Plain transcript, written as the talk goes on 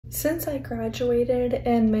Since I graduated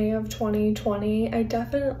in May of 2020, I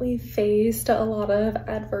definitely faced a lot of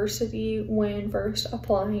adversity when first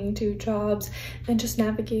applying to jobs and just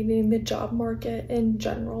navigating the job market in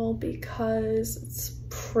general, because it's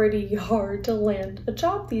pretty hard to land a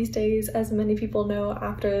job these days, as many people know,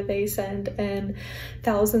 after they send in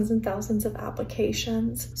thousands and thousands of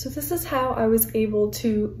applications. So this is how I was able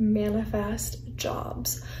to manifest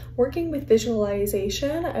jobs. Working with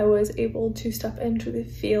visualization, I was able to step into the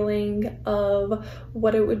feeling of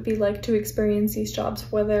what it would be like to experience these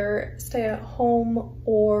jobs, whether stay at home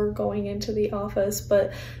or going into the office.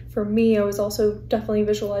 But for me, I was also definitely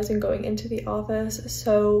visualizing going into the office.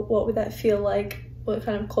 So what would that feel like? What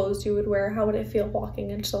kind of clothes you would wear? How would it feel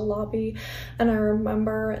walking into the lobby? And I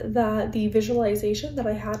remember that the visualization that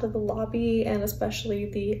I had of the lobby, and especially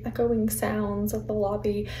the echoing sounds of the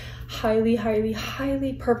lobby, highly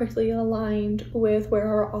perfectly aligned with where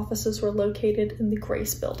our offices were located in the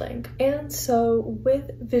Grace building. And so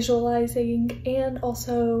with visualizing and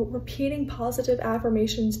also repeating positive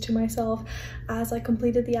affirmations to myself as I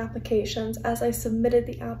completed the applications, as I submitted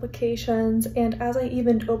the applications, and as I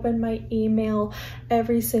even opened my email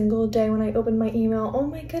every single day, when I opened my email, oh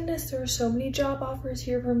my goodness, there are so many job offers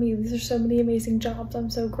here for me. These are so many amazing jobs. I'm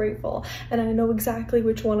so grateful. And I know exactly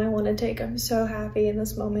which one I want to take. I'm so happy in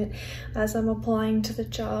this moment as I'm applying to the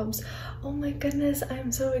jobs. Oh my goodness,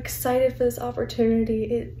 I'm so excited for this opportunity.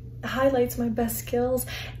 It highlights my best skills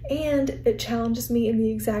and it challenges me in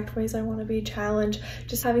the exact ways I want to be challenged.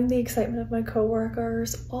 Just having the excitement of my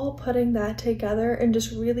coworkers, all putting that together and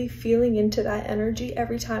just really feeling into that energy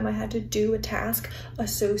every time I had to do a task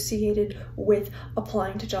associated with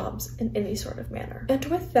applying to jobs in any sort of manner. And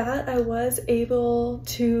with that, I was able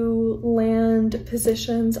to land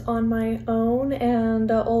positions on my own,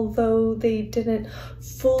 and although they didn't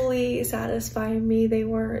fully satisfy me, they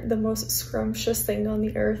weren't the most scrumptious thing on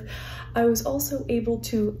the earth, I was also able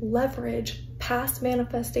to leverage past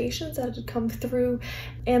manifestations that had come through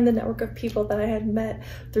and the network of people that I had met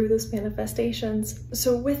through those manifestations.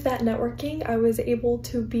 So with that networking, I was able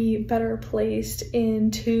to be better placed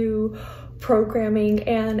into programming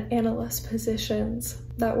and analyst positions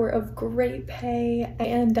that were of great pay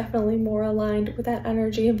and definitely more aligned with that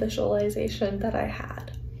energy and visualization that I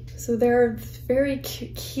had. So there are very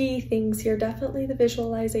key things here. Definitely the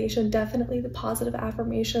visualization, definitely the positive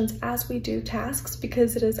affirmations as we do tasks,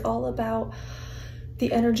 because it is all about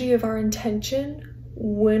the energy of our intention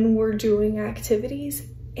when we're doing activities.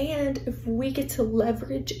 And if we get to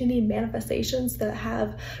leverage any manifestations that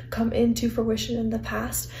have come into fruition in the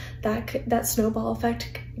past, that snowball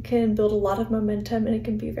effect can build a lot of momentum and it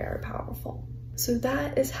can be very powerful. So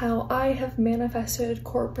that is how I have manifested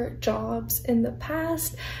corporate jobs in the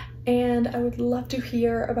past. And I would love to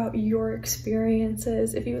hear about your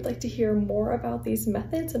experiences. If you would like to hear more about these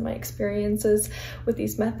methods and my experiences with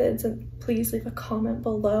these methods, and please leave a comment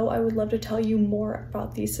below. I would love to tell you more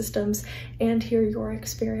about these systems and hear your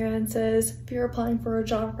experiences. If you're applying for a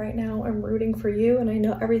job right now, I'm rooting for you, and I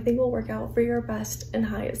know everything will work out for your best and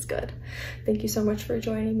highest good. Thank you so much for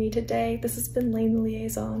joining me today. This has been Layne the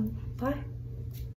Liaison. Bye.